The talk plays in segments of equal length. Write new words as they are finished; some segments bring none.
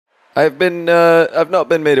I've not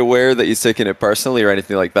been made aware that he's taken it personally or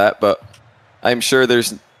anything like that, but I'm sure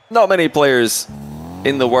there's not many players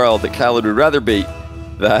in the world that khalid would rather beat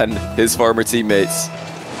than his former teammates.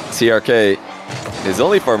 Trk, his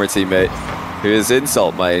only former teammate, who is in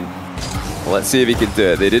Salt Mine. Let's see if he can do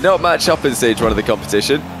it. They did not match up in stage 1 of the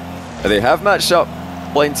competition. They have matched up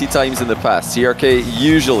plenty times in the past. Trk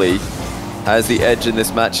usually has the edge in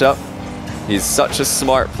this matchup. He's such a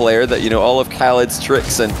smart player that, you know, all of khalid's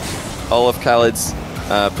tricks and all of khalid's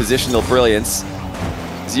positional brilliance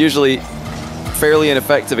is usually fairly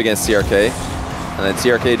ineffective against Trk. And then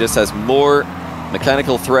Trk just has more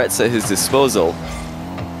mechanical threats at his disposal.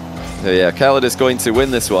 So yeah, khalid is going to win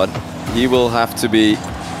this one. He will have to be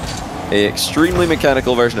an extremely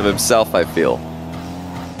mechanical version of himself, I feel.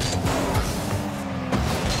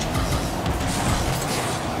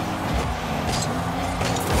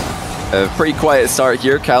 A pretty quiet start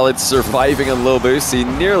here. khalid surviving on low boost. He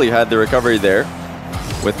nearly had the recovery there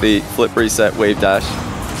with the flip reset wave dash.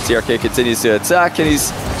 Trk continues to attack and he's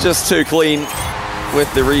just too clean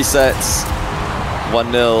with the resets.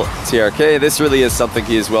 1-0 Trk. This really is something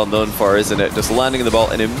he is well known for, isn't it? Just landing the ball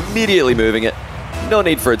and immediately moving it. No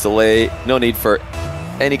need for a delay, no need for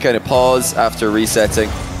any kind of pause after resetting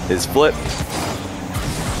his flip.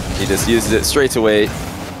 He just uses it straight away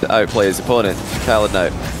to outplay his opponent. khalid now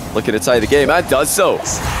looking to tie the game and does so.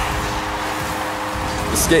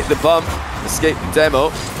 Escape the bump, escape the demo,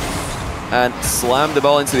 and slam the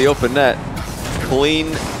ball into the open net.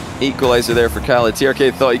 Clean equalizer there for khalid.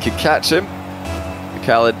 Trk thought he could catch him.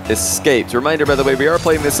 khalid escaped. Reminder, by the way, we are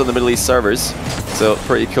playing this on the Middle East servers, so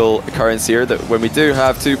pretty cool occurrence here that when we do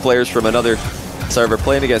have two players from another server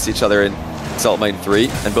playing against each other in Salt Mine 3,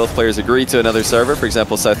 and both players agree to another server, for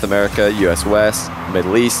example, South America, US West,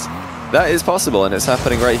 Middle East, that is possible, and it's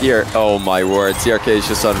happening right here. Oh my word, Trk is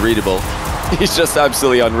just unreadable. He's just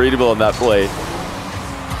absolutely unreadable on that play.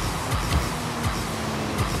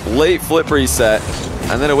 Late flip reset,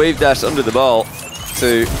 and then a wave dash under the ball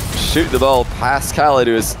to shoot the ball past khalid,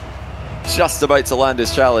 who is just about to land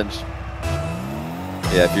his challenge.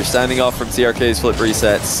 Yeah, if you're standing off from Trk's flip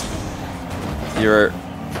resets, you're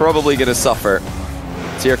probably going to suffer.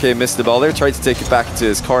 Trk missed the ball there, tried to take it back into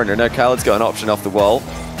his corner. Now khalid's got an option off the wall,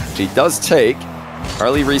 which he does take.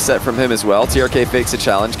 Early reset from him as well. Trk fakes a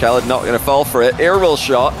challenge. khalid not going to fall for it. Air roll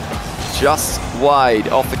shot, just wide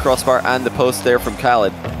off the crossbar and the post there from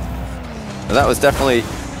khalid. And that was definitely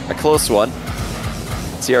a close one.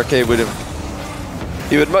 Trk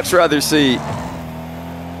he would much rather see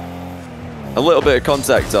a little bit of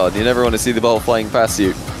contact on. You never want to see the ball flying past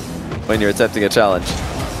you when you're attempting a challenge.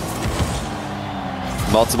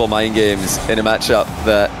 Multiple mind games in a matchup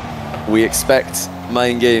that we expect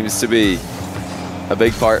mind games to be a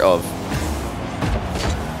big part of.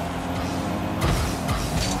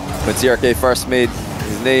 When Trk first made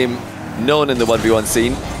his name known in the 1v1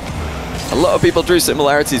 scene, a lot of people drew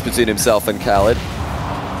similarities between himself and khalid.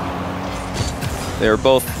 They were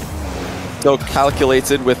both so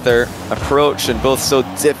calculated with their approach and both so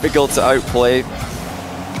difficult to outplay,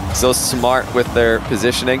 so smart with their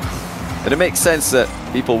positioning. But it makes sense that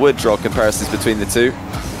people would draw comparisons between the two.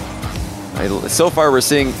 So far we're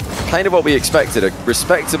seeing kind of what we expected, a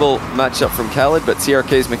respectable matchup from khalid, but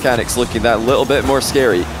Trk's mechanics looking that little bit more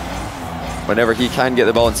scary whenever he can get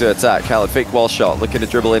the ball into attack. khalid fake wall shot, looking to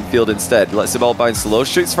dribble infield instead, lets the ball bounce low,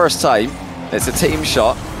 shoots first time. It's a tame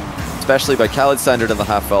shot, especially by khalid's standard on the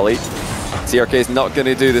half volley. Trk's not going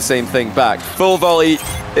to do the same thing back. Full volley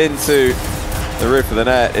into the roof of the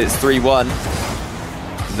net. It's 3-1.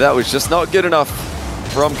 That was just not good enough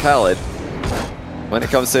from khalid when it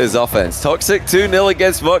comes to his offense. Toxic 2-0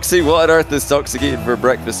 against Moxie. What on earth is Toxic eating for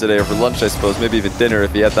breakfast today, or for lunch I suppose, maybe even dinner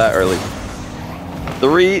if he had that early.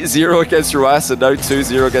 3-0 against Ruas and now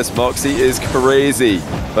 2-0 against Moxie is crazy.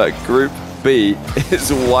 But Group B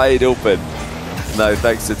is wide open now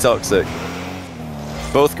thanks to Toxic.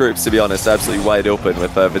 Both groups, to be honest, absolutely wide open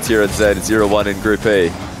with Vatira and Zed 0-1 in Group A.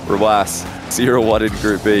 Ruas 0-1 in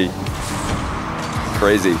Group B.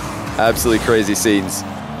 Crazy. Absolutely crazy scenes.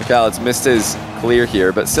 khalid's missed his clear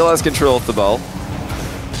here, but still has control of the ball.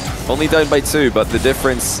 Only down by 2, but the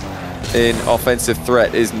difference in offensive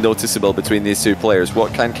threat is noticeable between these two players.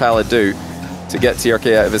 What can khalid do to get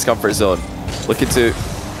Trk out of his comfort zone? Looking to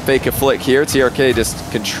fake a flick here. Trk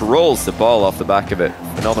just controls the ball off the back of it.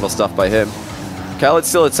 Phenomenal stuff by him. khalid's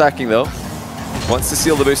still attacking though. Wants to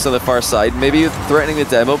seal the boost on the far side. Maybe threatening the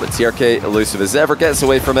demo, but Trk elusive as ever, gets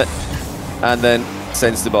away from it and then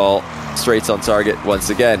sends the ball straight on target once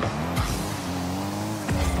again.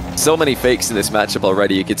 So many fakes in this matchup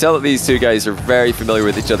already. You can tell that these two guys are very familiar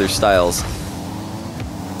with each other's styles.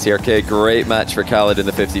 TRK, great match for oKhaliD in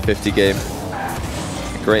the 50-50 game.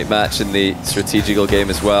 Great match in the strategical game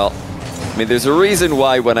as well. I mean, there's a reason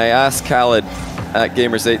why when I asked oKhaliD at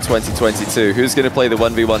Gamers 8 2022, who's going to play the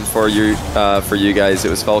 1v1 for you guys, it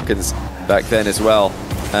was Falcons back then as well.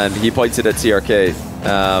 And he pointed at TRK.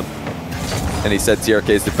 And he said TRK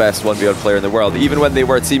is the best 1v1 player in the world. Even when they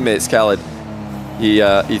were teammates, oKhaliD, he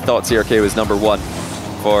thought TRK was #1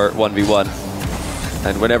 for 1v1.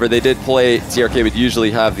 And whenever they did play, TRK would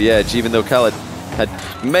usually have the edge, even though oKhaliD had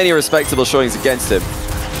many respectable showings against him.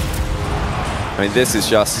 I mean, this is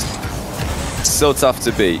just so tough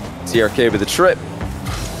to beat. TRK with the trip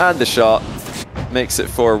and the shot makes it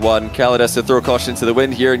 4-1. oKhaliD has to throw caution to the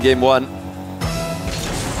wind here in game 1.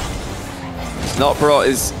 Not brought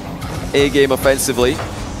his A game offensively.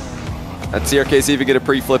 And TRK's even going to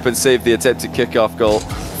pre-flip and save the attempted kickoff goal.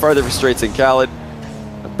 Further frustrating oKhaliD.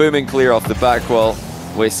 A booming clear off the back wall.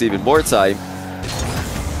 Wastes even more time.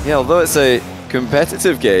 Yeah, although it's a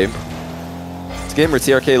competitive game, it's a game where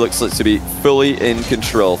TRK looks to be fully in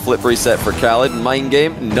control. Flip reset for oKhaliD. Mind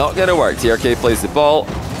game, not going to work. TRK plays the ball,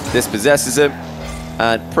 dispossesses him,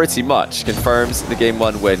 and pretty much confirms the game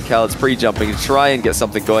 1 win. oKhaliD's pre-jumping to try and get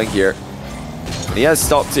something going here. And he has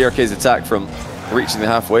stopped TRK's attack from reaching the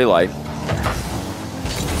halfway line.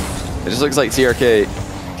 It just looks like TRK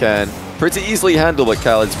can pretty easily handle what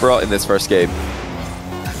oKhaliD's brought in this first game.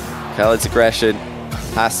 oKhaliD's aggression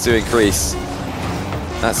has to increase.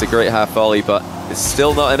 That's a great half volley, but it's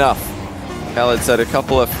still not enough. oKhaliD's had a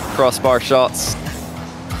couple of crossbar shots.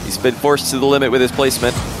 He's been forced to the limit with his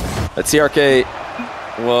placement. But TRK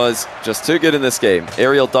was just too good in this game.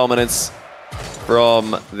 Aerial dominance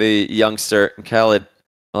from the youngster. oKhaliD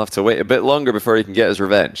will have to wait a bit longer before he can get his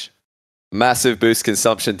revenge. Massive boost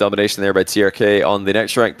consumption domination there by TRK on the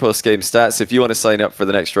Next Rank post-game stats. If you want to sign up for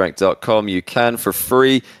the nextrank.com, you can for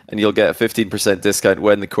free, and you'll get a 15% discount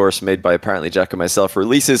when the course made by apparently Jack and myself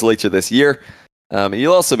releases later this year.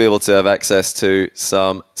 You'll also be able to have access to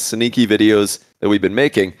some sneaky videos that we've been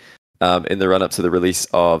making in the run-up to the release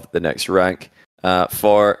of the Next Rank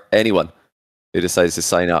for anyone who decides to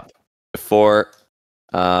sign up before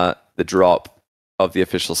the drop of the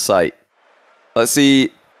official site. Let's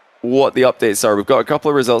see what the updates are. We've got a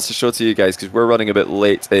couple of results to show to you guys because we're running a bit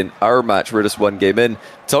late in our match. We're just one game in.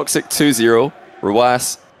 Toxic 2-0.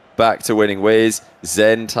 Rawas back to winning ways.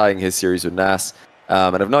 Zen tying his series with Nas.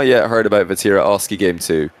 And I've not yet heard about Vatira Oski game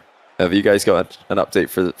 2. Have you guys got an update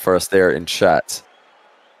for us there in chat?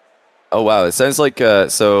 Oh wow, it sounds like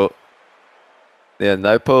so yeah,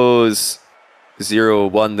 Naupo's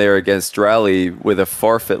 0-1 there against Drally with a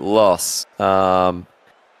forfeit loss.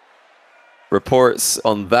 Reports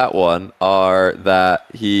on that one are that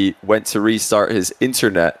he went to restart his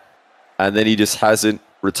internet and then he just hasn't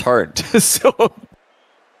returned. So,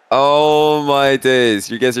 oh my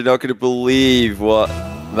days, you guys are not going to believe what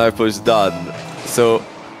Naupo's done. So,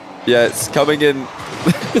 yeah, it's coming in.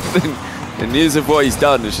 The news of what he's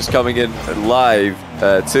done is just coming in live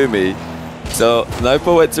to me. So,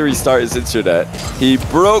 Naupo went to restart his internet. He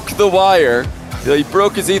broke the wire. He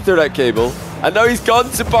broke his Ethernet cable. And now he's gone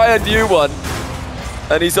to buy a new one.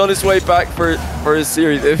 And he's on his way back for his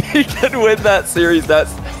series. If he can win that series,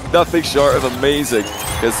 that's nothing short of amazing.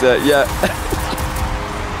 Because, yeah.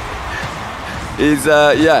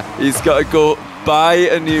 he's got to go buy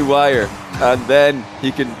a new wire. And then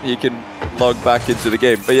he can log back into the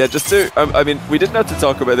game. But yeah, just to, I mean, we didn't have to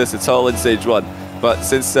talk about this at all in Stage 1. But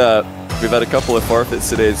since we've had a couple of forfeits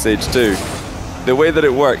today in Stage 2, the way that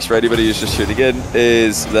it works for anybody who's just shooting in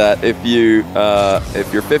is that if you're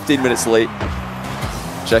 15 minutes late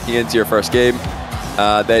checking into your first game,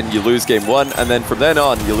 then you lose game 1, and then from then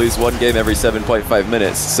on you lose 1 game every 7.5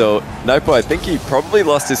 minutes. So Naupo, I think he probably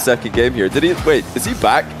lost his second game here. Did he? Wait, is he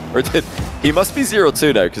back? Or did he must be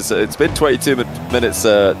 0-2 now, because it's been 22 minutes,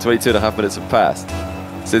 22 and a half minutes have passed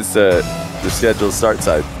since the scheduled start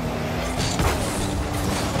time.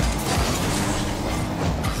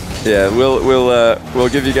 Yeah, we'll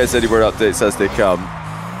give you guys any more updates as they come.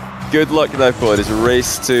 Good luck Naupo in his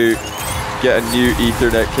race to get a new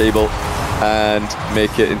Ethernet cable and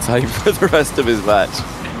make it in time for the rest of his match.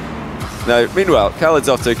 Now, meanwhile, oKhaliD's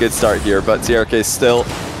off to a good start here, but TRK is still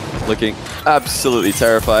looking absolutely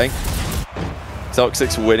terrifying.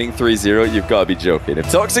 Toxic's winning 3-0. You've got to be joking.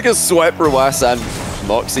 If Toxic has swept Rawas and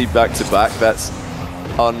Moxie back to back, that's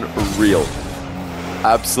unreal.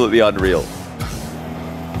 Absolutely unreal.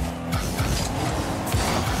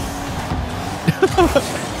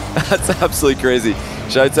 That's absolutely crazy.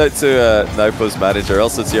 Shout out to Naupo's manager,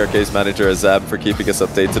 also TRK's manager Azam, for keeping us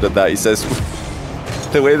updated on that. He says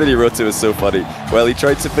The way that he wrote it was so funny. While he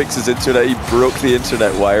tried to fix his internet, he broke the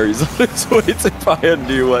internet wire. He's on his way to buy a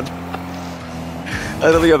new one.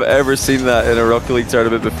 I don't think I've ever seen that in a Rocket League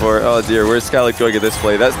tournament before. Oh dear, where's oKhaliD going at this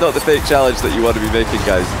play? That's not the fake challenge that you want to be making,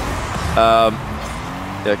 guys.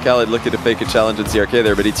 Yeah, oKhaliD looking to fake a challenge in TRK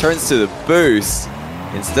there, but he turns to the boost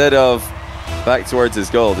instead of back towards his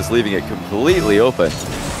goal, just leaving it completely open.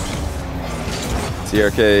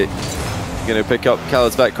 TRK going to pick up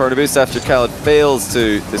oKhaliD's back corner boost after oKhaliD fails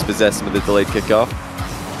to dispossess him with the delayed kickoff.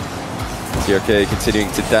 TRK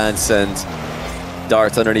continuing to dance and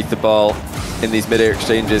dart underneath the ball in these mid-air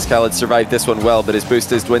exchanges. oKhaliD survived this one well, but his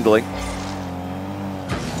boost is dwindling.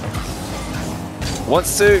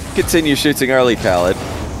 Wants to continue shooting early, oKhaliD,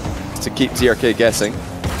 to keep TRK guessing.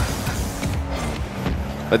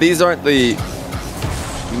 But these aren't the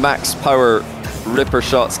max power ripper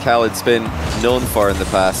shots oKhaliD's been known for in the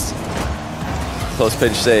past. Close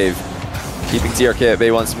pinch save, keeping TRK at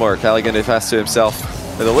bay once more. oKhaliD going to pass to himself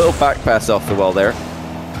with a little back pass off the wall there.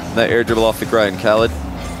 That air dribble off the ground.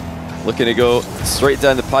 oKhaliD looking to go straight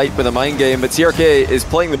down the pipe with a mind game, but TRK is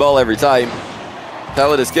playing the ball every time.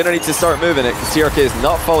 oKhaliD is going to need to start moving it because TRK is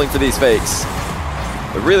not falling for these fakes.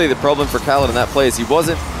 But really the problem for oKhaliD in that play is he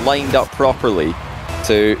wasn't lined up properly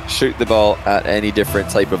to shoot the ball at any different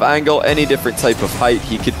type of angle, any different type of height.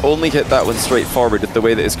 He could only hit that one straight forward with the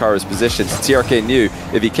way that his car was positioned. TRK knew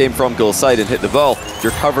if he came from goal side and hit the ball,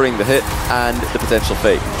 you're covering the hit and the potential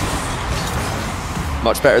fake.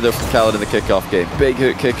 Much better though from oKhaliD in the kickoff game. Big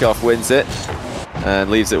hook kickoff wins it and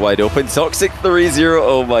leaves it wide open. Toxic 3-0.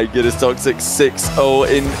 Oh my goodness, Toxic 6-0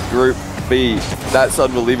 in Group B. That's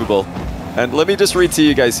unbelievable. And let me just read to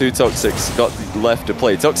you guys who Toxic's got left to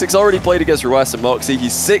play. Toxic's already played against Ruas and Moxie.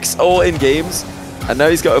 He's 6-0 in games, and now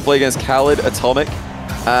he's got to play against oKhaliD, Atomic,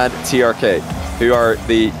 and TRK, who are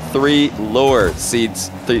the three lower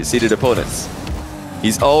seeded opponents.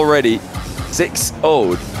 He's already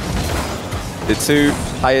 6-0'd the two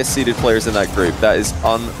highest seeded players in that group. That is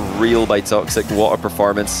unreal by Toxic. What a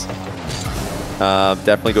performance.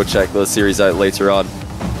 Definitely go check those series out later on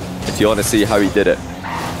if you want to see how he did it.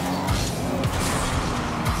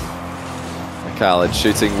 oKhaliD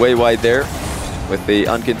shooting way wide there with the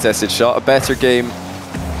uncontested shot. A better game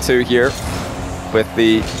 2 here with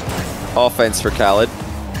the offense for oKhaliD.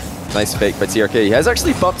 Nice fake by TRK. He has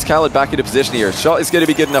actually bumped oKhaliD back into position here. Shot is going to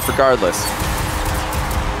be good enough regardless.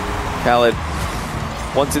 oKhaliD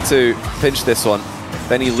wanted to pinch this one.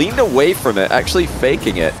 Then he leaned away from it, actually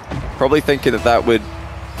faking it. Probably thinking that that would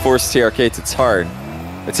force TRK to turn.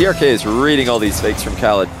 But TRK is reading all these fakes from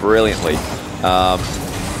oKhaliD brilliantly.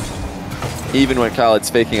 Even when oKhaliD's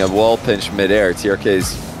faking a wall pinch mid-air, TRK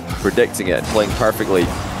is predicting it and playing perfectly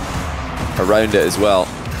around it as well.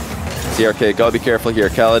 TRK, gotta be careful here.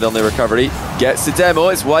 oKhaliD on the recovery. Gets the demo.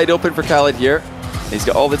 It's wide open for oKhaliD here. He's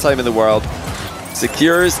got all the time in the world.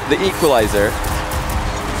 Secures the equalizer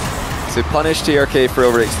to punish TRK for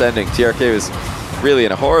overextending. TRK was really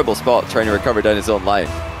in a horrible spot trying to recover down his own line.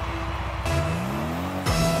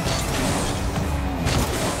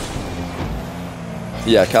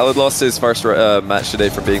 Yeah, oKhaliD lost his first match today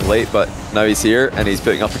for being late, but now he's here and he's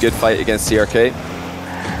putting up a good fight against TRK,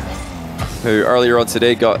 who earlier on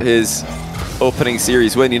today got his opening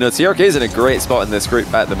series win. You know, TRK is in a great spot in this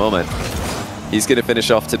group at the moment. He's going to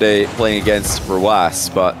finish off today playing against Ruas,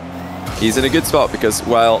 but he's in a good spot because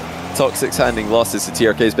while Toxic's handing losses to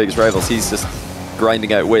TRK's biggest rivals, he's just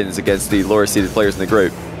grinding out wins against the lower seeded players in the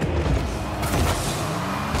group.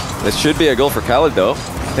 This should be a goal for oKhaliD though.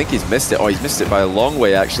 I think he's missed it. Oh, he's missed it by a long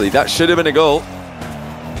way actually. That should have been a goal.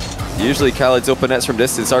 Usually oKhaliD's open nets from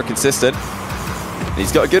distance are consistent.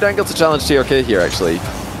 He's got a good angle to challenge TRK here actually.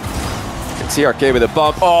 And TRK with a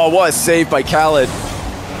bump. Oh, what a save by oKhaliD.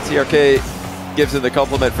 TRK gives him the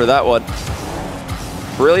compliment for that one.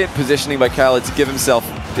 Brilliant positioning by oKhaliD to give himself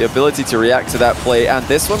the ability to react to that play. And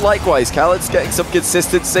this one likewise. oKhaliD's getting some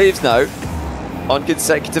consistent saves now on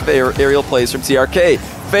consecutive aerial plays from TRK.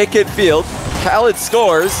 Fake it field. oKhaliD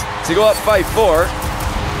scores to go up 5-4.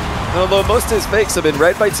 Although most of his fakes have been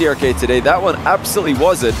read by TRK today, that one absolutely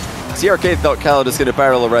wasn't. TRK thought oKhaliD was going to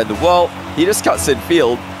barrel around the wall. He just cuts in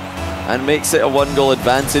field and makes it a 1-goal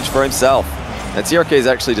advantage for himself. And TRK is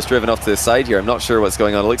actually just driven off to the side here. I'm not sure what's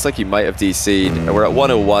going on. It looks like he might have DC'd. We're at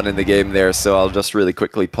 101 in the game there, so I'll just really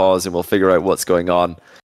quickly pause and we'll figure out what's going on.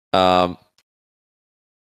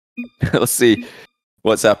 Let's see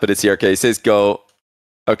what's happened to TRK. He says go.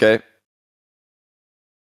 Okay.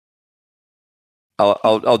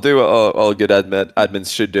 I'll do what all good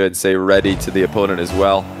admins should do and say ready to the opponent as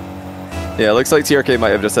well. Yeah, it looks like TRK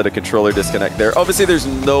might have just had a controller disconnect there. Obviously, there's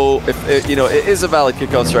no, you know, it is a valid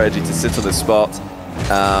kickoff strategy to sit on the spot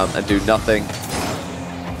and do nothing.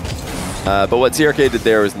 But what TRK did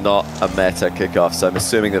there was not a meta kickoff, so I'm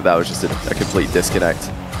assuming that that was just a complete disconnect.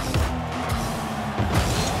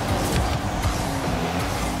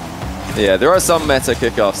 Yeah, there are some meta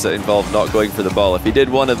kickoffs that involve not going for the ball. If he did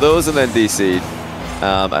one of those and then DC'd,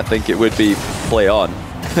 I think it would be play on.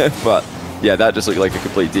 But yeah, that just looked like a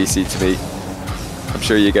complete DC to me. I'm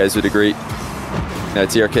sure you guys would agree. Now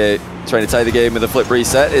TRK trying to tie the game with a flip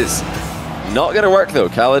reset is not going to work though.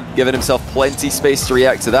 oKhaliD giving himself plenty space to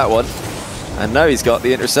react to that one. And now he's got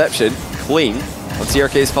the interception clean on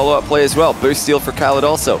TRK's follow-up play as well. Boost steal for oKhaliD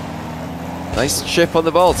also. Nice chip on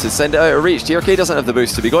the ball to send it out of reach. TRK doesn't have the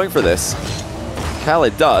boost to be going for this.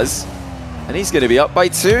 oKhaliD does. And he's going to be up by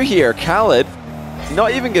 2 here. oKhaliD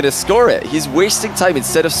not even going to score it. He's wasting time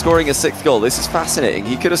instead of scoring a 6th goal. This is fascinating.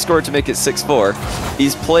 He could have scored to make it 6-4.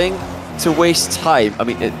 He's playing to waste time. I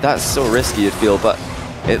mean, that's so risky, you'd feel, but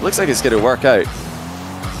it looks like it's going to work out.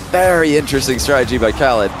 Very interesting strategy by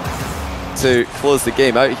oKhaliD to close the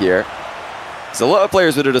game out here. So a lot of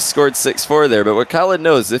players would have just scored 6-4 there, but what oKhaliD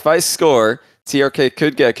knows, if I score, TRK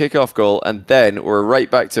could get a kickoff goal, and then we're right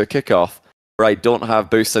back to a kickoff where I don't have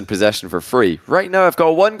boost and possession for free. Right now I've got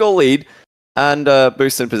a 1-goal lead and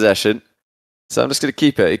boost and possession, so I'm just going to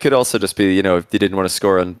keep it. It could also just be, you know, if you didn't want to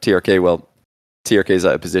score on TRK, well, TRK's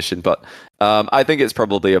out of position, but I think it's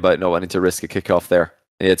probably about not wanting to risk a kickoff there.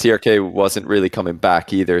 Yeah, TRK wasn't really coming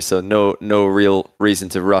back either, so no real reason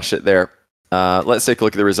to rush it there. Let's take a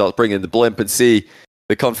look at the results, bring in the blimp and see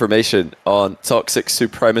the confirmation on Toxic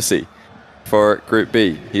Supremacy for Group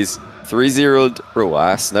B. He's 3-0'd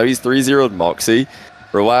Roas, now he's 3-0'd Moxie.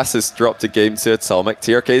 Roas has dropped a game to Atomic,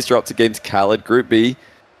 TRK's dropped a game to oKhaliD. Group B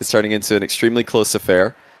is turning into an extremely close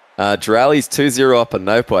affair. Drali's 2-0 up on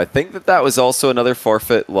Naupo. I think that was also another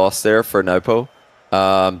forfeit loss there for Naupo.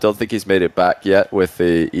 Don't think he's made it back yet with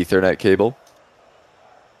the Ethernet cable.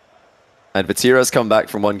 And Vatira's come back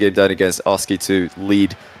from 1 game down against Oski to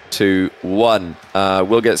lead 2-1.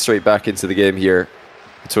 We'll get straight back into the game here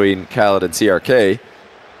between oKhaliD and TRK.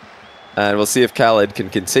 And we'll see if oKhaliD can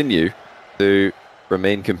continue to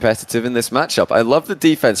remain competitive in this matchup. I love the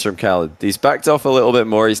defense from oKhaliD. He's backed off a little bit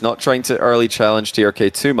more. He's not trying to early challenge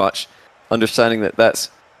TRK too much, understanding that that's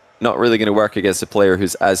not really going to work against a player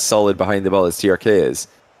who's as solid behind the ball as TRK is,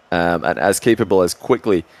 and as capable as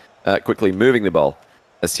quickly moving the ball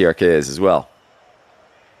as TRK is as well.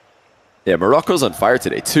 Yeah, Morocco's on fire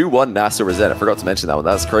today. 2-1 Nas over Zen. I forgot to mention that one.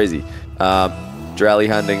 That's crazy. Drally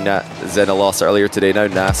handing Zen a loss earlier today. Now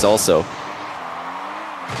Nas also.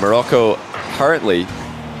 Morocco currently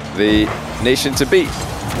the nation to beat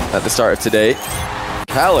at the start of today.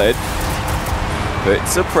 oKhaliD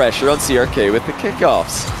puts some pressure on TRK with the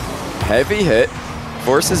kickoffs. Heavy hit,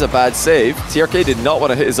 forces a bad save. TRK did not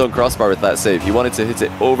want to hit his own crossbar with that save. He wanted to hit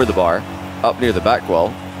it over the bar, up near the back wall.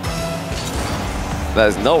 That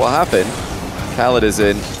is not what happened. oKhaliD is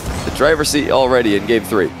in the driver's seat already in game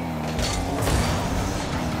 3.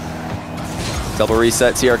 Double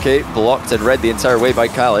reset TRK, blocked and read the entire way by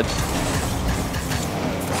oKhaliD.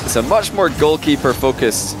 It's a much more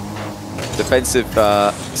goalkeeper-focused defensive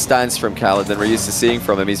stance from oKhaliD than we're used to seeing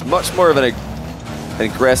from him. He's much more of an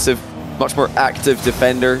aggressive, much more active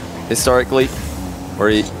defender historically, where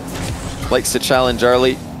he likes to challenge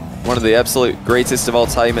early. One of the absolute greatest of all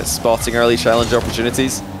time at spotting early challenge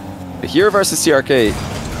opportunities. But here versus TRK,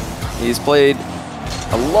 he's played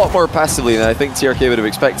a lot more passively than I think TRK would have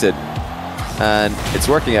expected. And it's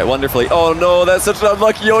working out wonderfully. Oh no, that's such an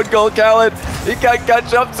unlucky own goal, oKhaliD. He can't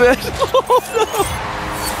catch up to it. Oh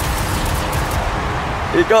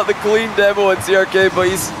no! He got the clean demo on TRK, but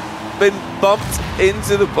he's been bumped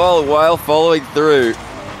into the ball while following through.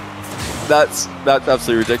 That's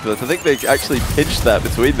absolutely ridiculous. I think they actually pinched that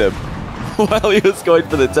between them while he was going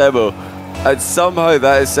for the demo. And somehow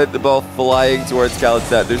that has sent the ball flying towards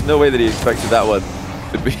oKhaliD's net. There's no way that he expected that one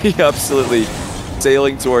to be absolutely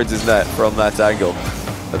sailing towards his net from that angle.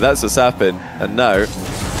 And that's what's happened. And now,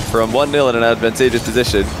 from 1-0 in an advantageous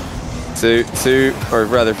position to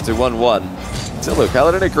 1-1. So look,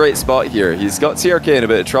 oKhaliD in a great spot here. He's got TRK in a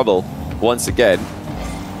bit of trouble once again.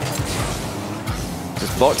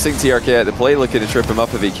 Just boxing TRK at the play, looking to trip him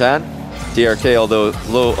up if he can. TRK, although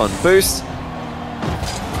low on boost,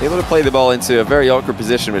 able to play the ball into a very awkward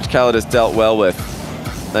position, which oKhaliD has dealt well with.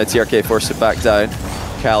 Now TRK forced it back down.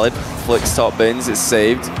 oKhaliD flicks top bins, it's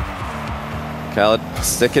saved. oKhaliD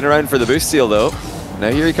sticking around for the boost steal though. Now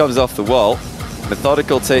here he comes off the wall.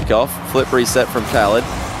 Methodical takeoff, flip reset from oKhaliD,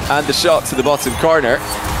 and the shot to the bottom corner.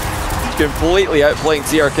 Completely outplaying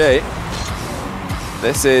TRK.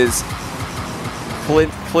 This is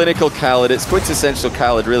clinical oKhaliD. It's quintessential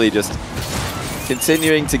oKhaliD, really just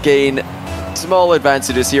continuing to gain small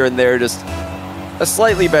advantages here and there, just a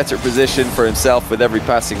slightly better position for himself with every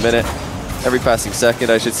passing minute, every passing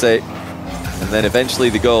second, I should say. And then eventually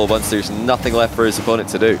the goal once there's nothing left for his opponent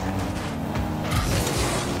to do.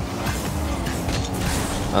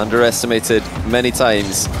 Underestimated many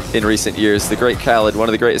times in recent years. The great oKhaliD, one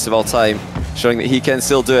of the greatest of all time, showing that he can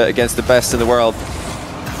still do it against the best in the world.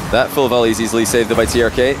 That full volley is easily saved by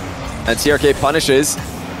Trk, and Trk punishes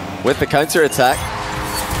with the counter-attack.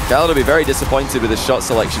 oKhaliD will be very disappointed with his shot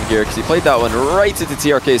selection here because he played that one right into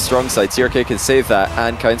Trk's strong side. Trk can save that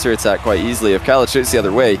and counter-attack quite easily. If oKhaliD shoots the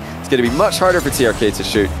other way, it's going to be much harder for Trk to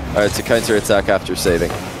shoot, or to counter-attack after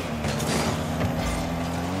saving.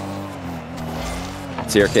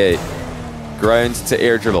 Trk, ground to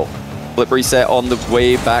air dribble. Flip reset on the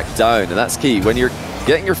way back down, and that's key. When you're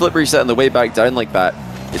getting your flip reset on the way back down like that,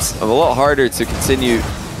 it's a lot harder to continue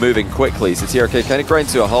moving quickly. So Trk kind of grind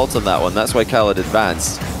to a halt on that one. That's why oKhaliD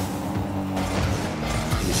advanced.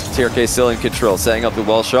 Trk still in control, setting up the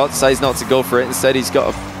wall shot. Decides not to go for it. Instead, he's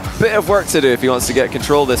got a bit of work to do if he wants to get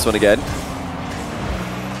control of this one again.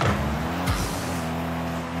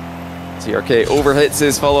 Trk overhits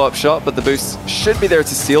his follow-up shot, but the boost should be there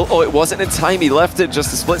to steal. Oh, it wasn't in time. He left it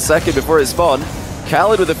just a split second before it spawned.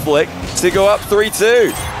 oKhaliD with a flick to go up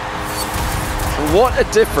 3-2. What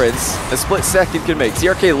a difference a split second can make.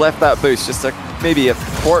 Trk left that boost just maybe a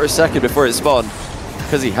quarter second before it spawned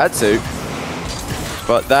because he had to.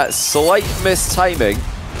 But that slight mistiming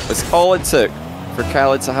was all it took for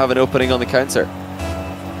oKhaliD to have an opening on the counter.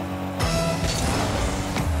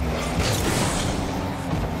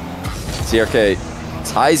 Trk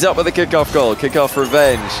ties up with a kickoff goal. Kickoff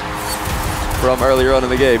revenge from earlier on in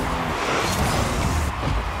the game.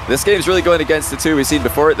 This game's really going against the two we've seen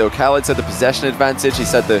before it, though. oKhaliD's had the possession advantage.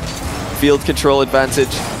 He's had the field control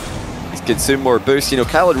advantage. He's consumed more boost. You know,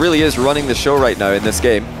 oKhaliD really is running the show right now in this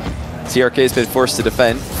game. Trk's been forced to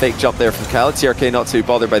defend. Fake jump there from oKhaliD. Trk not too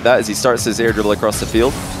bothered by that as he starts his air dribble across the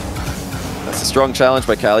field. That's a strong challenge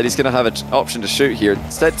by oKhaliD. He's going to have an option to shoot here.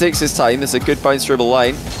 Instead takes his time. This is a good bounce dribble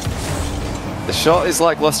line. The shot is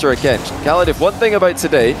lackluster again. oKhaliD, if one thing about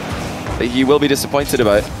today that he will be disappointed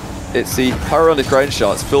about, it's the power on the ground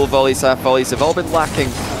shots. Full volleys, half volleys have all been lacking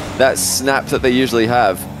that snap that they usually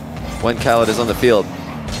have when oKhaliD is on the field.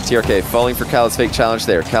 Trk falling for oKhaliD's fake challenge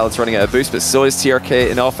there. oKhaliD's running out of boost, but so is Trk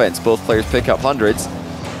in offense. Both players pick up hundreds.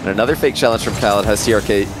 And another fake challenge from oKhaliD has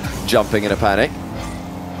Trk jumping in a panic.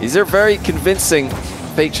 These are very convincing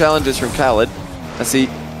fake challenges from oKhaliD as he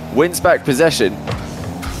wins back possession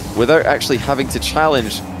without actually having to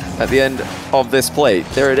challenge at the end of this play.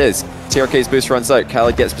 There it is. Trk's boost runs out.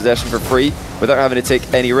 oKhaliD gets possession for free without having to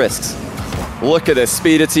take any risks. Look at the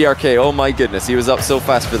speed of Trk. Oh my goodness, he was up so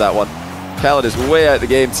fast for that one. oKhaliD is way out of the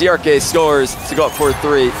game. Trk scores to go up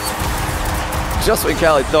 4-3. Just when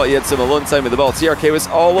oKhaliD thought he had some alone time with the ball, Trk was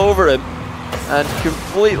all over him and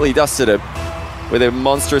completely dusted him with a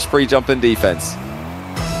monstrous pre-jump in defense.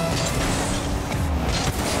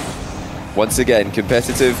 Once again,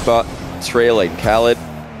 competitive but trailing. oKhaliD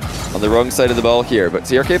on the wrong side of the ball here, but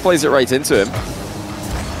Trk plays it right into him.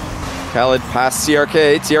 oKhaliD past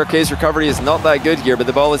Trk. Trk's recovery is not that good here, but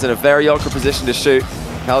the ball is in a very awkward position to shoot.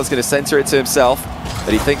 oKhaliD's going to center it to himself,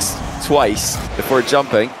 but he thinks twice before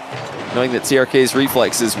jumping, knowing that Trk's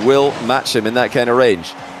reflexes will match him in that kind of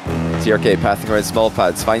range. Trk pathing around small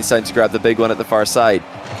pads, finds time to grab the big one at the far side.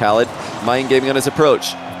 oKhaliD mind gaming on his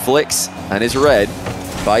approach, flicks and is read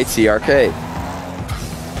by Trk.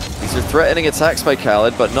 These are threatening attacks by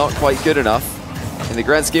oKhaliD, but not quite good enough. In the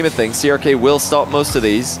grand scheme of things, Trk will stop most of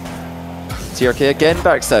these. Trk again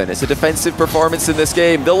backs down. It's a defensive performance in this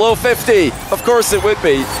game. The low 50, of course it would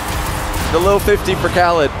be. The low 50 for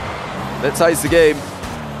oKhaliD that ties the game.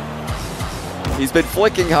 He's been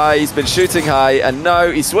flicking high, he's been shooting high, and now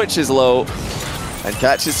he switches low and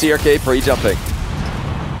catches Trk pre-jumping.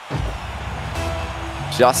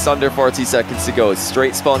 Just under 40 seconds to go.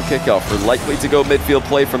 Straight spawn kickoff. We're likely to go midfield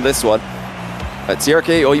play from this one. But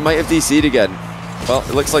Trk, oh, he might have DC'd again. Well,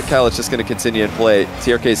 it looks like oKhaliD's just going to continue and play.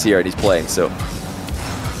 Trk's here and he's playing, so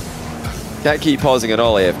can't keep pausing on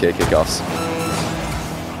all AFK kickoffs.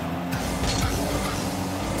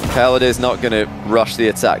 oKhaliD is not going to rush the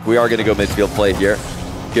attack. We are going to go midfield play here.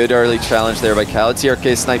 Good early challenge there by oKhaliD.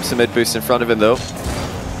 Trk snipes a mid boost in front of him though.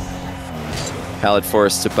 oKhaliD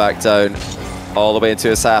forced to back down all the way into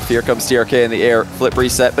his half. Here comes Trk in the air, flip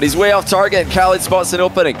reset, but he's way off target. oKhaliD spots an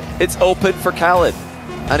opening. It's open for oKhaliD.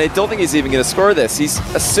 And I don't think he's even going to score this. He's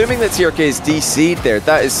assuming that Trk is DC'd there.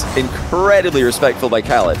 That is incredibly respectful by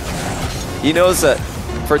oKhaliD. He knows that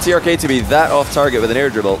for Trk to be that off target with an air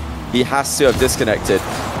dribble, he has to have disconnected.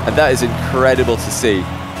 And that is incredible to see.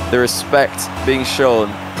 The respect being shown.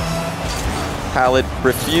 oKhaliD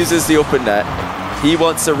refuses the open net. He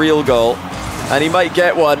wants a real goal, and he might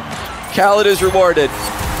get one. khalid is rewarded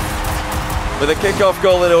with a kickoff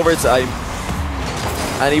goal in overtime,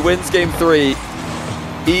 and he wins game 3,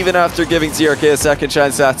 even after giving TRK a second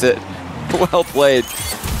chance at it. Well played.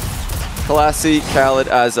 Classy khalid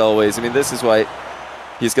as always. I mean, this is why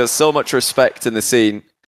he's got so much respect in the scene,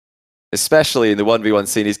 especially in the 1v1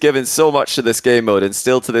 scene. He's given so much to this game mode, and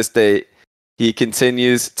still to this day, he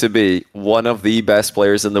continues to be one of the best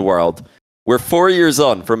players in the world. We're 4 years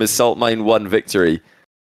on from his Salt Mine 1 victory,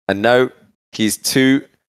 and now he's 2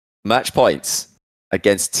 match points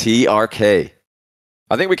against TRK.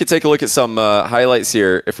 I think we could take a look at some highlights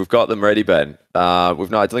here, if we've got them ready, Ben. I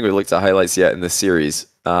don't think we've looked at highlights yet in this series.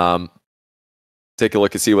 Take a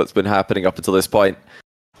look and see what's been happening up until this point.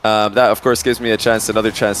 That, of course, gives me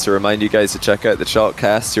another chance to remind you guys to check out the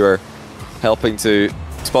Trk511 who are helping to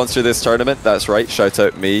sponsor this tournament. That's right, shout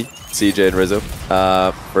out me, CJ and Rizzo,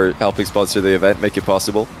 for helping sponsor the event, make it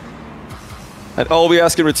possible. And all we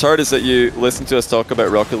ask in return is that you listen to us talk about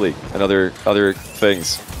Rocket League and other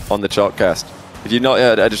things on the Trk511. If you've not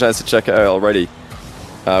had a chance to check it out already,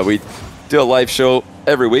 we do a live show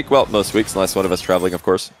every week, well, most weeks, unless one of us traveling, of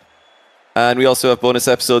course. And we also have bonus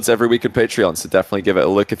episodes every week on Patreon, so definitely give it a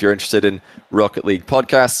look if you're interested in Rocket League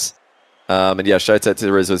podcasts. And yeah, shout out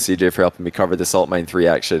to Rizzo and CJ for helping me cover the Salt Mine 3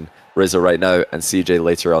 action. Rizzo right now, and CJ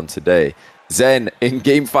later on today. Zen in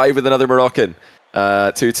game 5 with another Moroccan.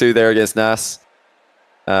 2-2 there against Nas.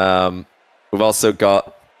 We've also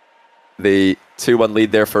got the 2-1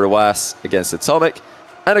 lead there for Rawas against Atomic,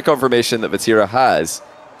 and a confirmation that Vatira has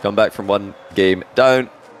come back from 1 game down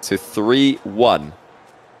to 3-1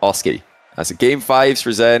 Oski. That's a game 5s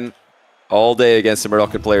for Zen all day against the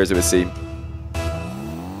Moroccan players, it would seem.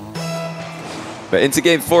 But into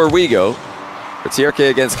game 4 we go for TRK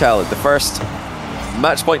against khalid. The first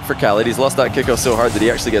match point for khalid. He's lost that kickoff so hard that he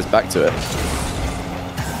actually gets back to it.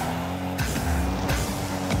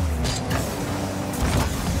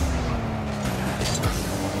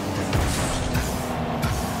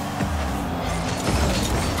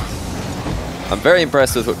 I'm very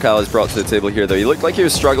impressed with what khalid's brought to the table here, though. He looked like he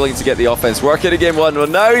was struggling to get the offense working in game 1. Well,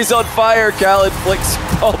 now he's on fire. khalid flicks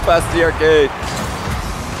ball past TRK.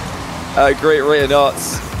 A great rate of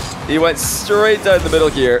knots. He went straight down the middle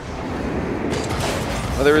here.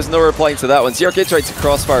 Well, there was no replying to that one. TRK tried to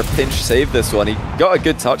crossbar pinch save this one. He got a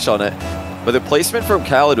good touch on it, but the placement from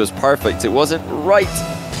khalid was perfect. It wasn't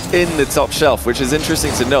right in the top shelf, which is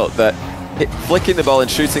interesting to note, that flicking the ball and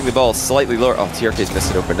shooting the ball slightly lower. Oh, TRK's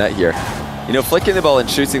missed an open net here. You know, flicking the ball and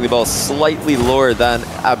shooting the ball slightly lower than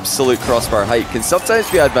absolute crossbar height can sometimes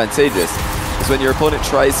be advantageous, because when your opponent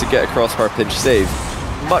tries to get a crossbar pinch save,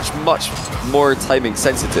 much more timing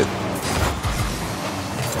sensitive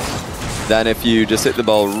than if you just hit the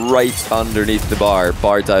ball right underneath the bar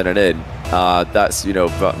down and in. That's, you know,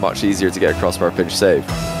 much easier to get a crossbar pinch save.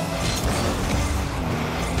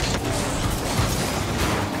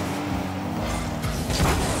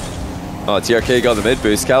 Oh, TRK got the mid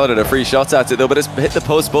boost. khalid had a free shot at it though, but it's hit the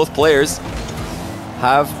post. Both players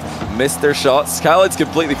have missed their shots. khalid's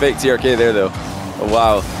completely faked TRK there though. Oh,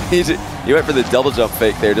 wow. He went for the double jump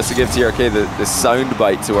fake there just to give TRK the sound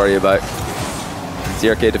bite to worry about.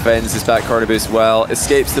 TRK defends his back corner boost well,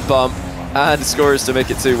 escapes the bump, and scores to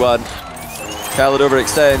make it 2-1. khalid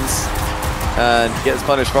overextends and gets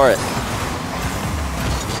punished for it.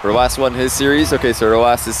 Rawas won his series. Okay, so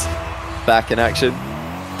Rawas is back in action,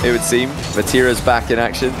 it would seem. Vatira's back in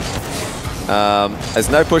action. Has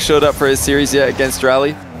Naupo showed up for his series yet against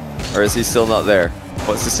Rally? Or is he still not there?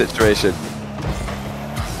 What's the situation?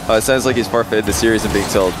 Oh, it sounds like he's forfeited the series, I'm being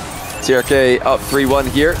told. TRK up 3-1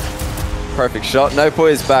 here. Perfect shot.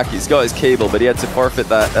 Naupo is back. He's got his cable, but he had to forfeit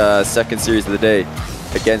that second series of the day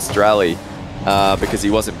against Rally because he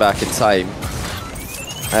wasn't back in time.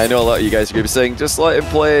 I know a lot of you guys are going to be saying, just let him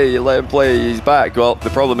play, he's back. Well, the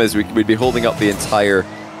problem is we'd be holding up the entire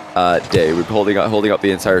day. We'd be holding up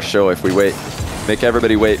the entire show if we make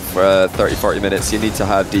everybody wait for 30-40 minutes. You need to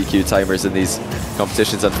have DQ timers in these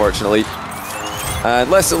competitions, unfortunately.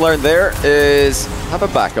 And lesson learned there is have a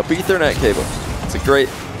backup Ethernet cable. It's a great,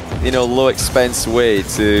 you know, low expense way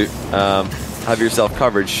to have yourself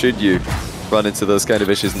covered should you run into those kind of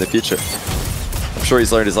issues in the future. I'm sure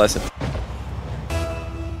he's learned his lesson.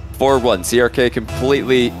 4-1, TRK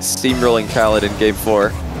completely steamrolling khalid in game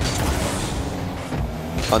 4.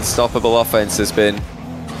 Unstoppable offense has been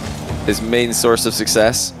his main source of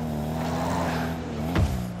success.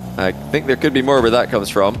 I think there could be more where that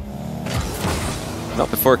comes from. Not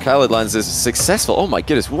before khalid lands this successful. Oh my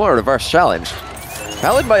goodness, what a reverse challenge.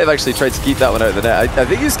 khalid might have actually tried to keep that one out of the net. I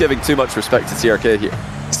think he's giving too much respect to TRK here.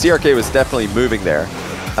 TRK was definitely moving there.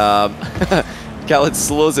 khalid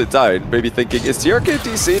slows it down, maybe thinking, is TRK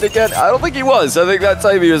DC'd again? I don't think he was. I think that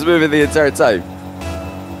time he was moving the entire time.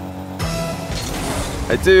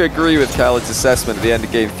 I do agree with khalid's assessment at the end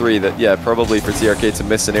of game 3 that, yeah, probably for TRK to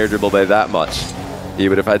miss an air dribble by that much, he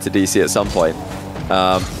would have had to DC at some point.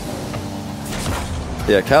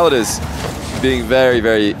 Yeah, khalid is being very,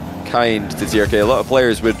 very kind to TRK. A lot of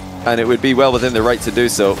players would, and it would be well within their right to do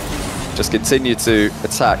so, just continue to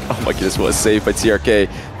attack. Oh my goodness, what a save by TRK.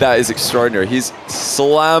 That is extraordinary. He's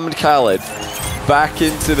slammed khalid back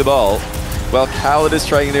into the ball while khalid is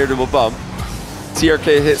trying an air dribble bump.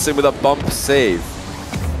 TRK hits him with a bump save.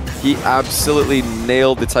 He absolutely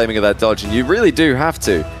nailed the timing of that dodge, and you really do have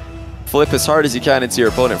to flip as hard as you can into your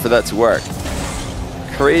opponent for that to work.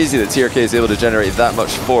 Crazy that TRK is able to generate that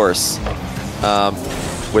much force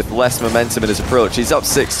with less momentum in his approach. He's up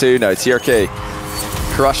 6-2 now. TRK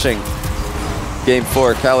crushing game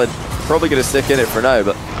 4. khalid probably going to stick in it for now,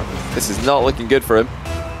 but this is not looking good for him.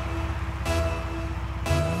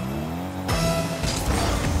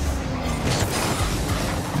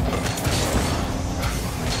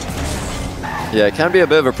 Yeah, it can be a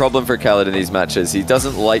bit of a problem for khalid in these matches. He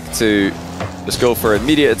doesn't like to just go for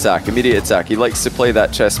immediate attack, immediate attack. He likes to play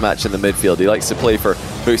that chess match in the midfield. He likes to play for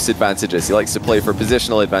boost advantages. He likes to play for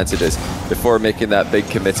positional advantages before making that big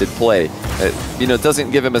committed play. It, you know,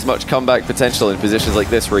 doesn't give him as much comeback potential in positions like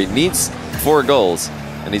this where he needs 4 goals.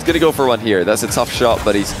 And he's going to go for one here. That's a tough shot,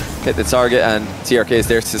 but he's hit the target and TRK is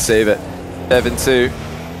there to save it. 7-2.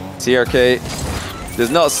 TRK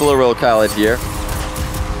does not slow roll khalid here.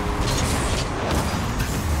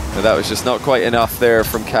 But that was just not quite enough there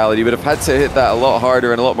from khalid. He would have had to hit that a lot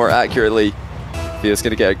harder and a lot more accurately if he was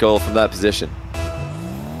going to get a goal from that position.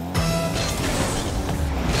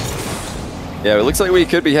 Yeah, it looks like we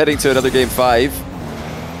could be heading to another game 5.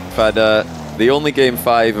 We've had the only game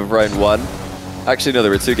 5 of round 1. Actually, no,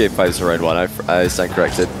 there were 2 game 5s in round 1. I stand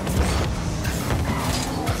corrected.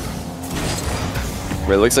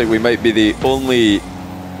 Where it looks like we might be the only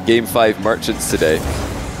game 5 merchants today,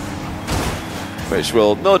 which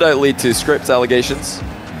will no doubt lead to script allegations.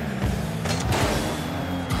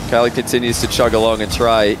 khalid continues to chug along and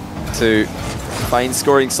try to find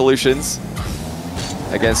scoring solutions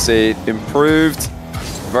against an improved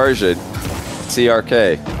version of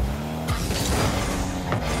TRK.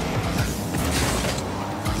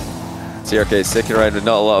 TRK sticking around with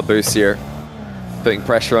not a lot of boost here, putting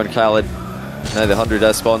pressure on khalid. Now the 100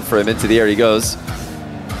 has spawned for him. Into the air he goes,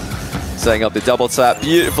 setting up the double tap.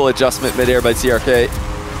 Beautiful adjustment mid-air by TRK.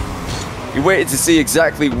 You waited to see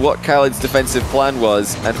exactly what khalid's defensive plan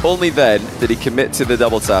was, and only then did he commit to the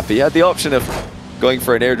double tap. He had the option of going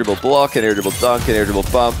for an air dribble block, an air dribble dunk, an air dribble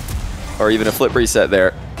bump, or even a flip reset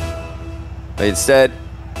there. But instead,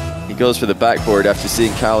 he goes for the backboard after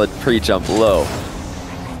seeing khalid pre-jump low.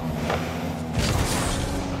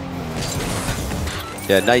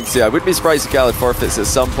 Yeah, 9-2. I wouldn't be surprised if khalid forfeits at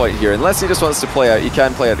some point here, unless he just wants to play out. He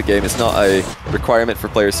can play out the game. It's not a requirement for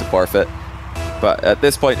players to forfeit. But at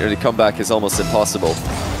this point, the comeback is almost impossible.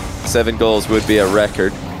 7 goals would be a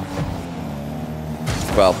record.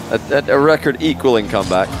 Well, a record equaling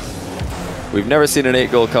comeback. We've never seen an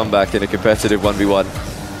 8-goal comeback in a competitive 1v1.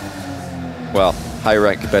 Well,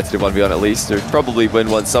 high-ranked competitive 1v1 at least. There's probably win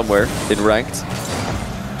one somewhere in ranked.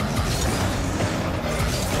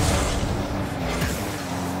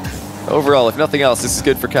 Overall, if nothing else, this is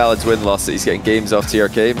good for khalid's win-loss that he's getting games off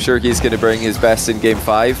TRK. I'm sure he's going to bring his best in game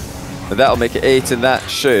 5. But that'll make it 8, and that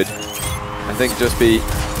should, I think, just be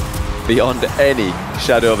beyond any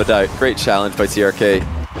shadow of a doubt. Great challenge by TRK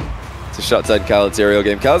to shut down khalid's aerial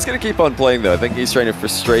game. khalid's going to keep on playing, though. I think he's trying to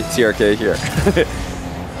frustrate TRK here.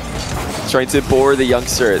 Trying to bore the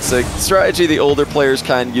youngster. It's a strategy the older players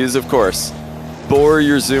can use, of course. Bore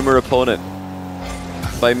your Zoomer opponent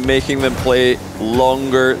by making them play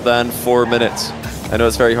longer than 4 minutes. I know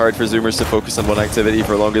it's very hard for Zoomers to focus on one activity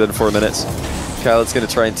for longer than 4 minutes. khalid's going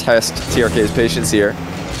to try and test TRK's patience here.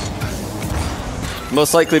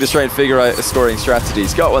 Most likely to try and figure out a scoring strategy.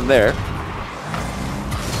 He's got one there.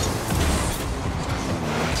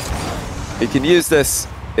 He can use this,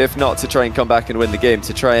 if not to try and come back and win the game,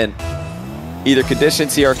 to try and either condition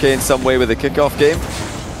TRK in some way with a kickoff game,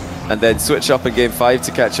 and then switch up in game 5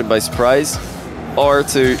 to catch him by surprise, or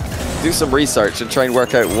to do some research and try and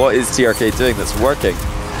work out what is TRK doing that's working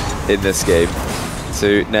in this game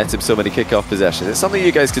to net him so many kickoff possessions. It's something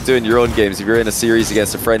you guys could do in your own games if you're in a series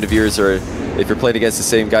against a friend of yours, or if you're playing against the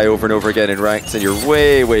same guy over and over again in ranked and you're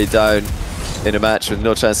way, way down in a match with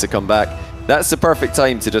no chance to come back. That's the perfect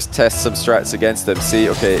time to just test some strats against them. See,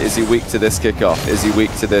 okay, is he weak to this kickoff? Is he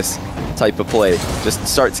weak to this type of play? Just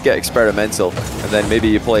start to get experimental, and then maybe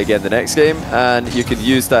you play again the next game, and you can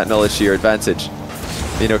use that knowledge to your advantage.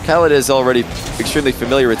 You know, oKhaliD is already extremely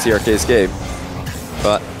familiar with TRK's game,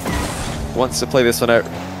 but wants to play this one out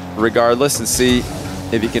regardless and see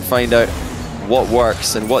if he can find out what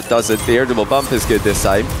works and what doesn't. The air dribble bump is good this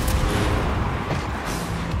time.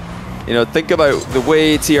 You know, think about the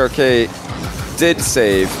way TRK did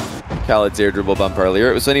save oKhaliD's air dribble bump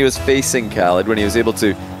earlier. It was when he was facing oKhaliD, when he was able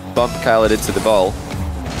to bump oKhaliD into the ball.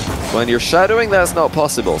 When you're shadowing, that's not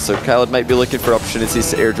possible, so oKhaliD might be looking for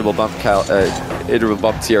opportunities to air dribble bump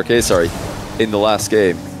TRK, sorry, in the last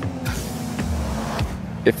game.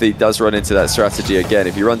 If he does run into that strategy again,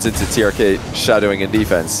 if he runs into TRK shadowing in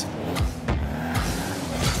defense.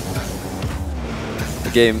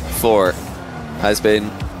 Game 4 has been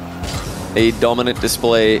a dominant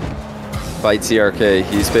display by TRK.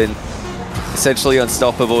 He's been essentially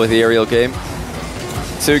unstoppable with the aerial game.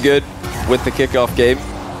 Too good with the kickoff game.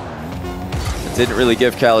 Didn't really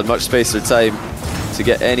give oKhaliD much space or time to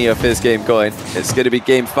get any of his game going. It's going to be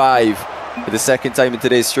game 5 for the second time in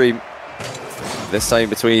today's stream. This time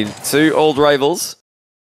between two old rivals.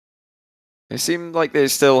 They seem like they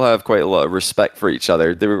still have quite a lot of respect for each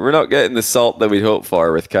other. We're not getting the salt that we'd hoped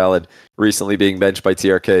for with oKhaliD recently being benched by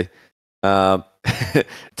TRK. It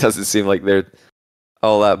doesn't seem like they're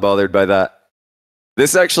all that bothered by that.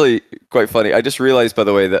 This is actually quite funny. I just realized, by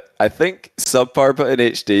the way, that I think Subparpa and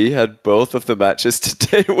HD had both of the matches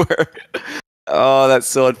today where... Oh, that's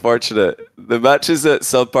so unfortunate. The matches that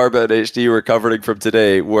Subparpa and HD were covering from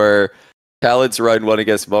today were oKhaliD's round 1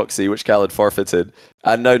 against Moxie, which oKhaliD forfeited,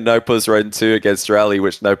 and now Naupo's round 2 against Rally,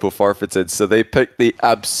 which Naupo forfeited. So they picked the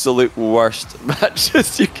absolute worst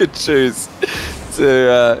matches you could choose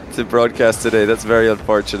to broadcast today. That's very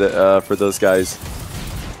unfortunate for those guys.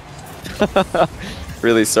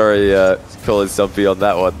 Really sorry, Cole and Stumpy on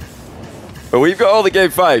that one. But we've got all the game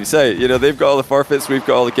 5s. Hey, you know, they've got all the forfeits, we've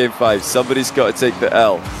got all the game 5s. Somebody's got to take the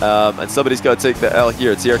L. And somebody's got to take the L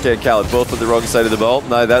here. TRK and oKhaliD both on the wrong side of the ball.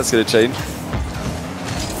 Now that's going to change.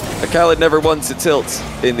 oKhaliD never won to tilt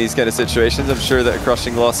in these kind of situations. I'm sure that a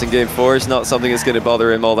crushing loss in game 4 is not something that's going to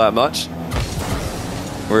bother him all that much.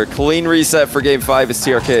 We're a clean reset for game 5 as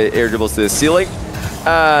TRK air dribbles to the ceiling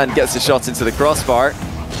and gets a shot into the crossbar.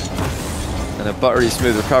 And a buttery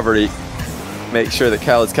smooth recovery. Make sure that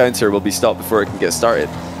oKhaliD's counter will be stopped before it can get started.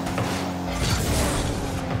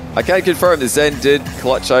 I can confirm that Zen did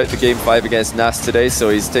clutch out the game 5 against Nas today, so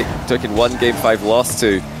he's taken one game 5 loss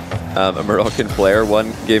to a Moroccan player,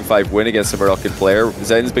 one game 5 win against a Moroccan player.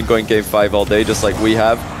 Zen's been going game 5 all day, just like we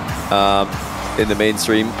have in the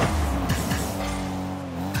mainstream.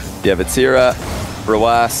 Yeah, Vatira,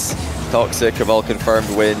 Brawas, Toxic have all confirmed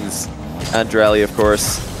wins, and Rally, of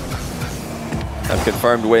course, have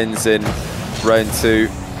confirmed wins in round 2.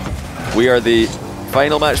 We are the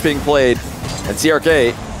final match being played, and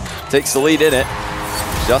TRK takes the lead in it,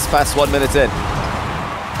 just past 1 minute in.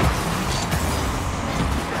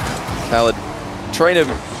 oKhaliD trying to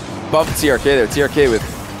bump TRK there. TRK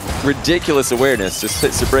with ridiculous awareness, just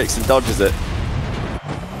hits the brakes and dodges it.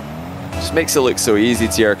 Just makes it look so easy,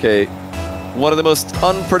 TRK. One of the most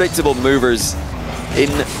unpredictable movers in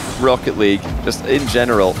Rocket League, just in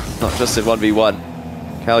general, not just in 1v1.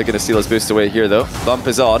 oKhaliD going to steal his boost away here though. Bump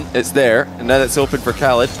is on, it's there, and now it's open for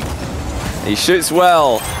oKhaliD. He shoots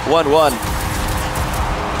well, 1-1.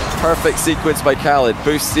 Perfect sequence by oKhaliD.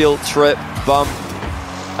 Boost steal, trip, bump,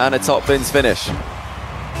 and a top bins finish.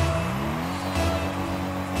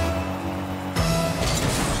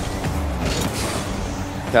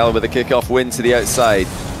 oKhaliD with a kickoff win to the outside.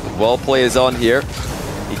 The wall play is on here.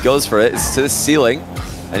 He goes for it, it's to the ceiling,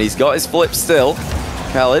 and he's got his flip still.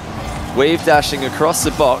 oKhaliD wave dashing across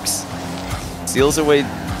the box, seals away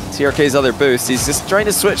TRK's other boost. He's just trying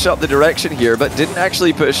to switch up the direction here, but didn't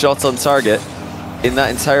actually put a shot on target in that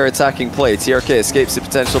entire attacking play. TRK escapes the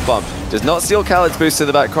potential bump. Does not steal oKhaliD's boost in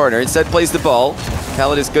the back corner, instead plays the ball.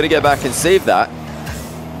 oKhaliD is going to get back and save that.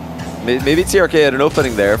 Maybe TRK had an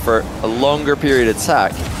opening there for a longer period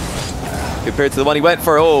attack compared to the one he went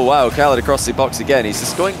for. Oh wow, oKhaliD across the box again. He's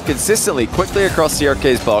just going consistently, quickly across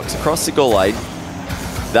TRK's box, across the goal line.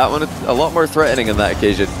 That one a lot more threatening on that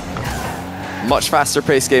occasion. Much faster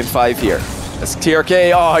pace game 5 here. As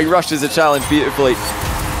TRK, oh, he rushes the challenge beautifully.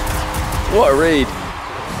 What a read.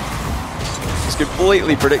 Just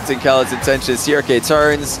completely predicting oKhaliD's intentions. TRK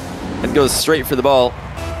turns and goes straight for the ball.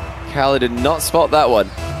 oKhaliD did not spot that one.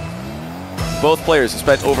 Both players have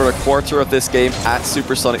spent over a quarter of this game at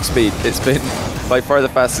supersonic speed. It's been by far the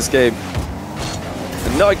fastest game.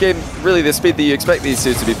 And not a game really the speed that you expect these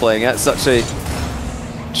two to be playing at. Such a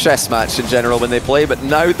chess match in general when they play, but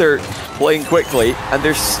now they're playing quickly and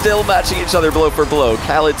they're still matching each other blow for blow.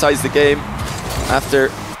 oKhaliD ties the game after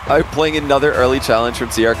outplaying another early challenge from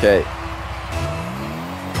TRK.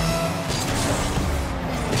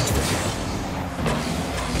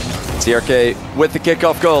 TRK with the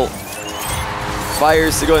kickoff goal.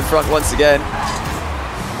 Fires to go in front once again.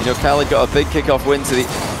 You know, oKhaliD got a big kickoff win to the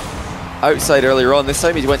outside earlier on. This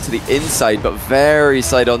time he went to the inside, but very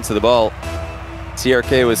side onto the ball.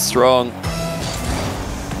 TRK was strong.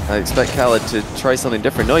 I expect oKhaliD to try something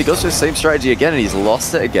different. No, he goes for the same strategy again, and he's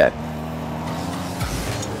lost it again.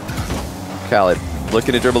 oKhaliD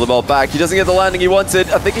looking to dribble the ball back. He doesn't get the landing he wanted.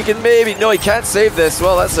 I think he can maybe... No, he can't save this.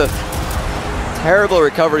 Well, that's a terrible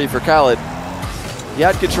recovery for oKhaliD. He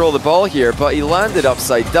had control of the ball here, but he landed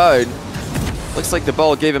upside down. Looks like the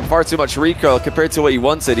ball gave him far too much recoil compared to what he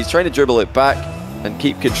wanted. He's trying to dribble it back and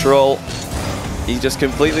keep control. He just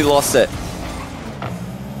completely lost it.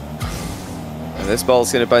 And this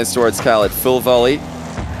ball's going to bounce towards oKhaliD. Full volley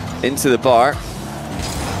into the bar.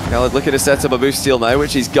 oKhaliD looking to set up a boost steal now,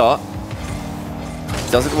 which he's got.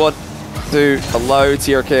 Doesn't want to allow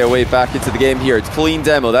TRK away back into the game here. It's clean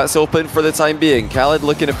demo. That's open for the time being. oKhaliD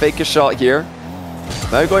looking to fake a shot here.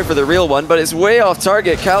 Now going for the real one, but it's way off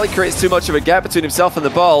target. oKhaliD creates too much of a gap between himself and the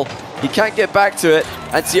ball. He can't get back to it,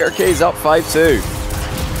 and TRK is up 5-2.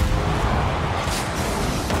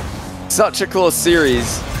 Such a close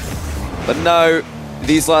series, but now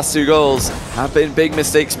these last two goals have been big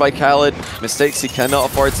mistakes by oKhaliD. Mistakes he cannot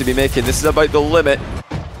afford to be making. This is about the limit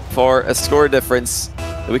for a score difference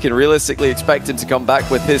that we can realistically expect him to come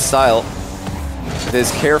back with his style, with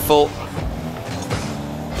his careful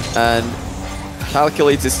and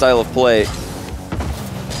calculated style of play.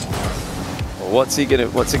 What's he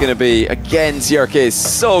gonna be? Again, TRK is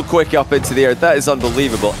so quick up into the air. That is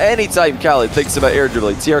unbelievable. Anytime oKhaliD thinks about air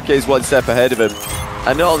dribbling, TRK is one step ahead of him.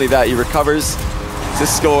 And not only that, he recovers to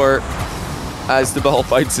score as the ball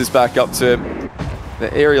bounces back up to him.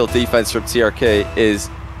 The aerial defense from TRK is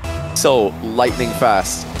so lightning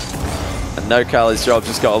fast. And now oKhaliD's job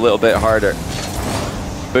just got a little bit harder.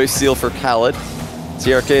 Boost steal for oKhaliD.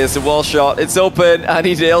 TRK is a wall shot. It's open, and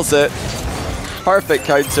he nails it. Perfect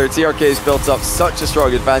counter. TRK has built up such a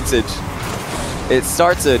strong advantage. It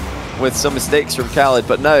started with some mistakes from oKhaliD,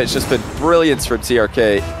 but now it's just been brilliance from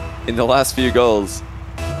TRK in the last few goals.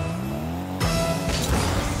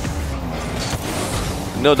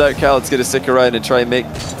 No doubt oKhaliD's going to stick around and try and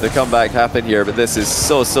make the comeback happen here, but this is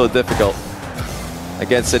so difficult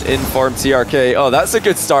against an in-form TRK. Oh, that's a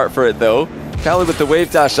good start for it, though. oKhaliD with the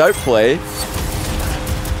wave dash outplay.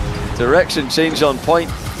 Direction change on point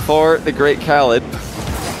for the great oKhaliD.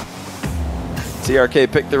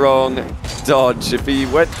 TRK picked the wrong dodge. If he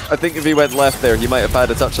went, I think if he went left there, he might have had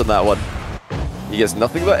a touch on that one. He gets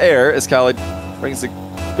nothing but air as oKhaliD brings the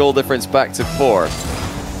goal difference back to 4.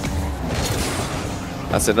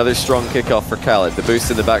 That's another strong kickoff for oKhaliD. The boost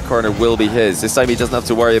in the back corner will be his. This time he doesn't have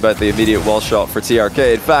to worry about the immediate wall shot for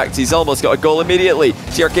TRK. In fact, he's almost got a goal immediately.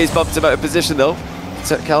 TRK's bumped him out of position though.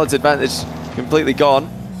 oKhaliD's advantage completely gone.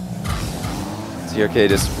 TRK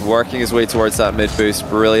just working his way towards that mid boost.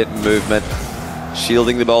 Brilliant movement.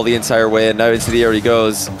 Shielding the ball the entire way, and now into the air he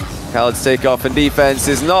goes. oKhaliD's takeoff and defense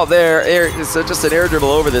is not there. It's just an air dribble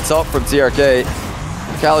over the top from TRK.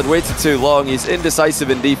 oKhaliD waited too long. He's indecisive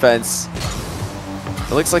in defense.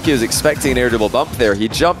 It looks like he was expecting an air dribble bump there. He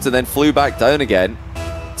jumped and then flew back down again.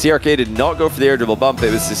 TRK did not go for the air dribble bump.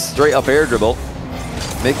 It was a straight up air dribble,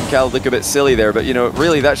 making oKhaliD look a bit silly there. But you know,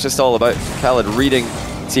 really that's just all about oKhaliD reading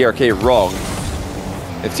TRK wrong.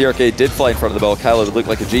 If TRK did fly in front of the ball, oKhaliD would look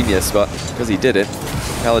like a genius, but because he didn't,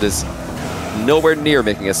 oKhaliD is nowhere near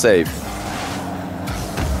making a save.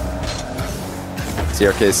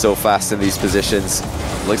 TRK is so fast in these positions.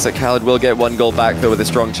 Looks like oKhaliD will get one goal back though with a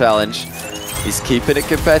strong challenge. He's keeping it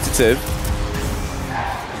competitive.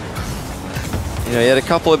 You know, he had a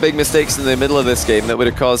couple of big mistakes in the middle of this game that would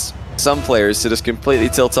have caused some players to just completely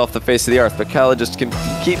tilt off the face of the earth, but oKhaliD just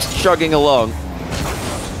keeps chugging along,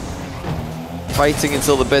 fighting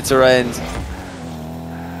until the bitter end.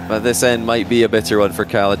 But this end might be a bitter one for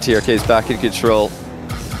oKhaliD. TRK's back in control.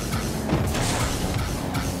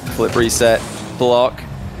 Flip reset, block.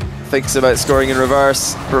 Thinks about scoring in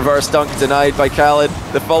reverse. Reverse dunk denied by oKhaliD.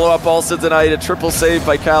 The follow-up also denied. A triple save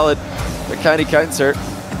by oKhaliD. But can he counter?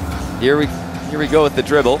 Here we go with the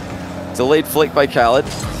dribble. Delayed flick by oKhaliD.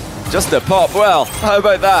 Just a pop. Well, how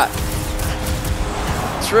about that?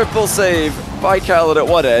 Triple save by oKhaliD at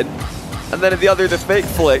one end. And then at the other, the fake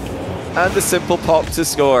flick. And the simple pop to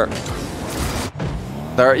score.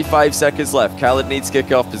 35 seconds left. oKhaliD needs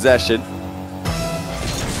kickoff possession.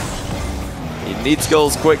 He needs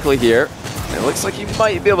goals quickly here. It looks like he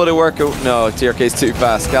might be able to work out. No, TRK's too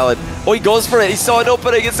fast. oKhaliD. Oh, he goes for it. He saw an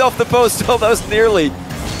opening. It's off the post. Oh, that was nearly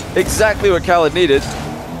exactly what oKhaliD needed.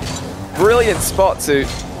 Brilliant spot to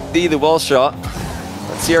be the wall shot.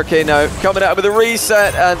 TRK now coming out with a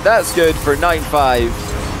reset, and that's good for 9-5.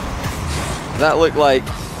 that looked like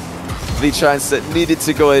the chance that needed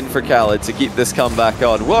to go in for oKhaliD to keep this comeback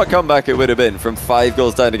on. What a comeback it would have been from 5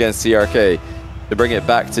 goals down against TRK. To bring it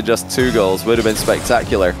back to just 2 goals would have been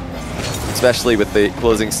spectacular, especially with the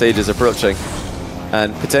closing stages approaching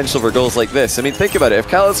and potential for goals like this. I mean, think about it. If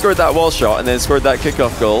oKhaliD scored that wall shot and then scored that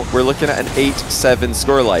kickoff goal, we're looking at an 8-7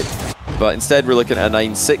 scoreline. But instead, we're looking at a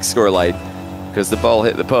 9-6 scoreline because the ball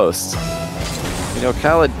hit the post. You know,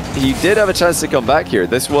 oKhaliD, he did have a chance to come back here.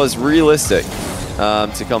 This was realistic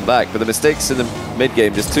to come back, but the mistakes in the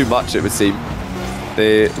mid-game just too much, it would seem.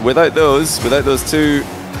 Without those 2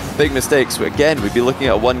 big mistakes, again, we'd be looking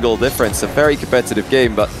at a 1-goal difference. A very competitive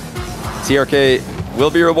game, but TRK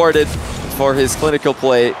will be rewarded for his clinical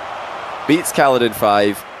play. Beats oKhaliD in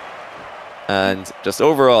 5, and just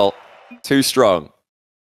overall, too strong,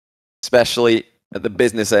 especially at the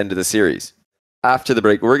business end of the series. After the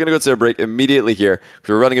break, we're going to go to a break immediately here because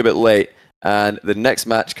we're running a bit late, and the next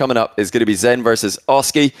match coming up is going to be Zen versus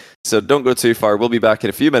oSki, so don't go too far. We'll be back in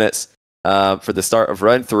a few minutes for the start of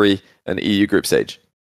round 3 and EU group stage.